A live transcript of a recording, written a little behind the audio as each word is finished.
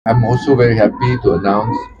I'm also very happy to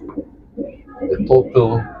announce the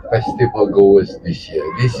total festival goers this year.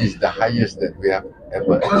 This is the highest that we have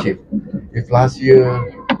ever achieved. If last year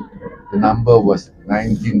the number was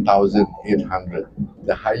 19,800,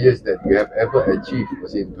 the highest that we have ever achieved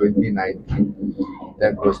was in 2019.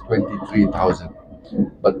 That was 23,000.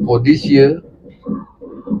 But for this year,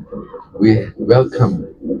 we welcome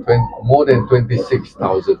more than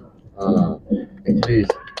 26,000. Actually,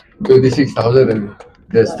 it's 26,000, and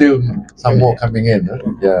there's still some more coming in.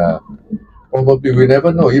 Yeah, probably we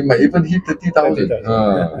never know. It might even hit 30,000.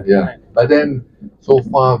 Yeah, but then so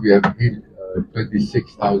far we have hit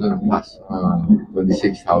 26,000 plus.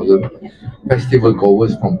 26,000 festival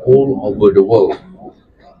goers from all over the world,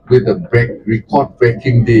 with a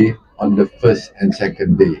record-breaking day on the first and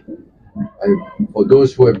second day. For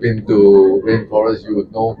those who have been to rainforest, you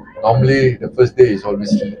would know normally the first day is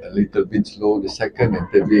always a little bit slow. The second and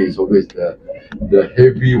third day is always the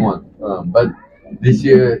heavy one. But this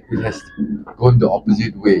year it has gone the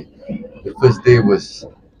opposite way. The first day was,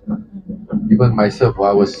 even myself,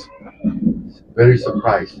 I was very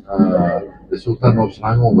surprised. The Sultan of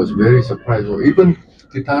Selangor was very surprised. Or even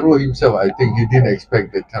Kitaro himself, I think he didn't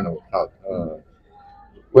expect that kind of crowd.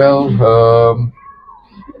 Well,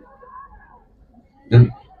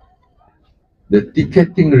 the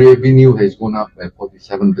ticketing revenue has gone up by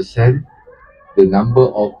 47%. The number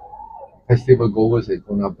of festival goers has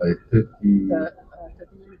gone up by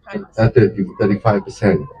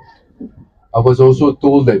 35%. I was also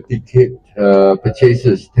told that ticket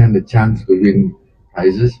purchasers stand a chance to win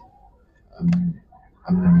prizes.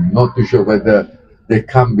 I'm not too sure whether they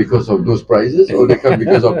come because of those prizes or they come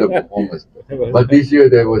because of the performance. But this year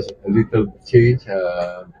there was a little change.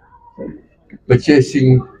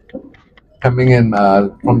 Purchasing coming in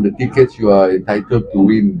from the tickets, you are entitled to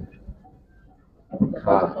win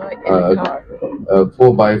a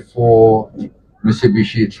 4x4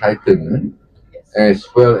 Mitsubishi Triton, as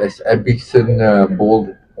well as Epson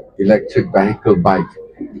Bold electric vehicle bike.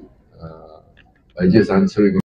 By just answering